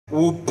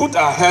we'll put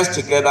our heads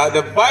together.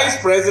 The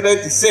vice president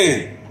is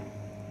saying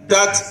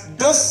that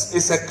this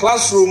is a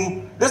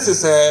classroom, this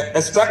is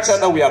a structure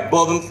that we are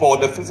building for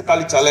the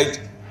physically challenged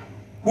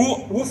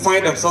who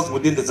find themselves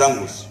within the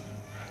Zangus.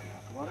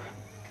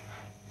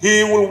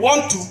 He will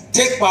want to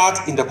take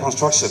part in the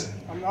construction,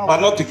 but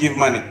not to give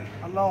money.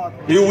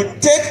 He will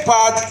take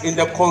part in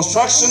the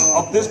construction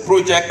of this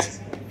project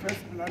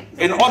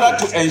in order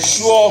to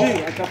ensure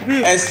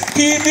a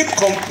speedy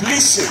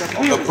completion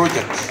of the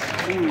project.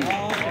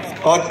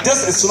 But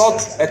this is not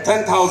a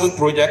 10,000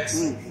 project.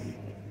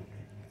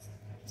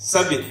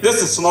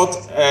 This is not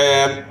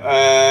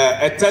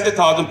a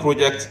 30,000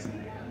 project.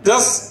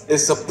 This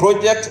is a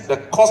project, the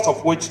cost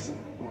of which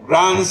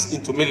runs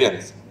into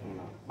millions.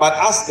 But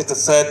as it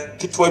is said,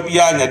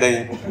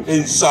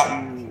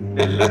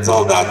 the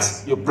little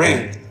that you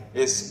bring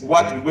is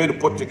what we're going to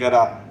put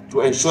together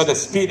to ensure the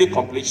speedy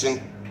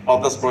completion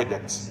of this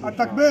project.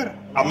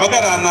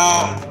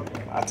 Amagarana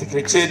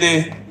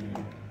atikrichede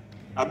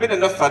abin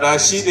da fada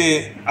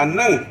shine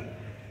annan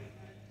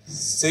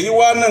sai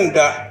wannan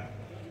da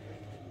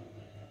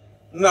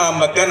na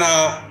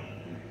magana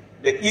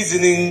da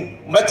izinin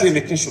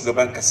mataimakin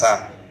shugaban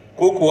kasa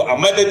koko a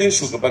madadin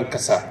shugaban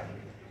kasa.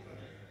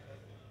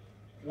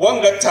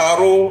 Wanga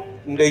taro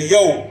da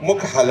yau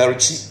muka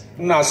halarci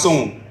ina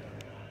son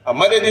a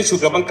madadin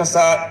shugaban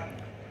kasa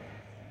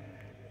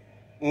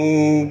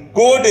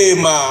gode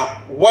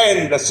ma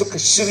wayanda suka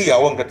shirya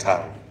wanga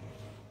taro.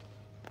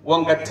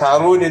 Wanga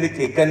taro ne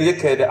nake gani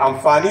yake da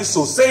amfani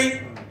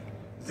sosai,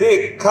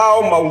 zai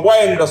kawo ma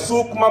wayanda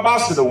su kuma ba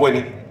su da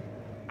wani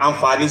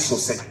amfani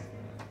sosai.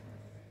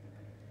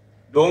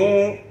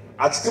 Don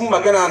a cikin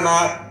magana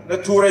na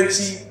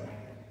turanci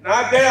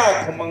na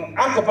gaya kaman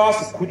an ka ba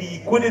su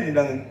kudin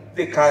nan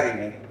zai kare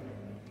ne.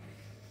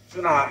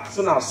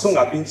 Suna son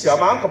abinci,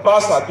 amma an ka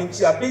ba su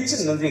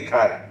abincin nan zai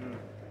kare.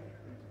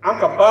 An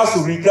ka ba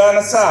su riga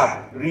na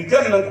sa,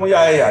 rigan nan kuma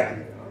ya yage.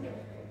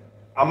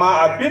 Amma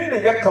abin da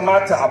ya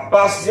kamata a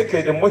ba su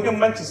yake da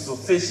muhimmanci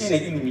sosai shine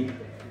ilimi.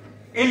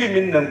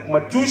 Ilimin nan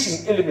kuma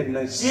tushen ilimin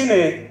nan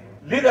shine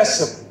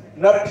leadership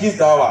na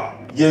Pizawa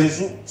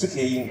yanzu suke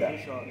yin ga.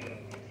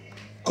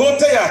 Ko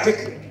ta ya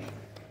kake,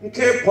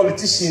 nke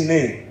politician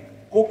ne,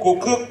 ko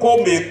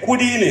mai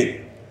kudi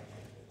ne,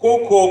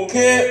 ko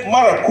ke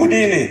mara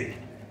kudi ne,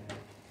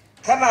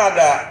 kana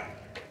da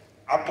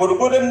a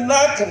gurgudun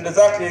nakan da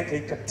za ka yi kai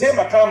ka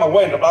taimaka ma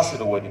wayanda ba su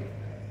da wani.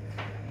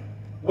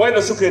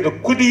 Wayanda suka yi da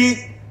kudi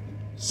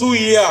su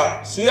yi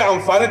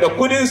amfani da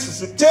kudinsu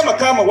su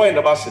taimaka ma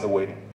wayanda ba su da wani.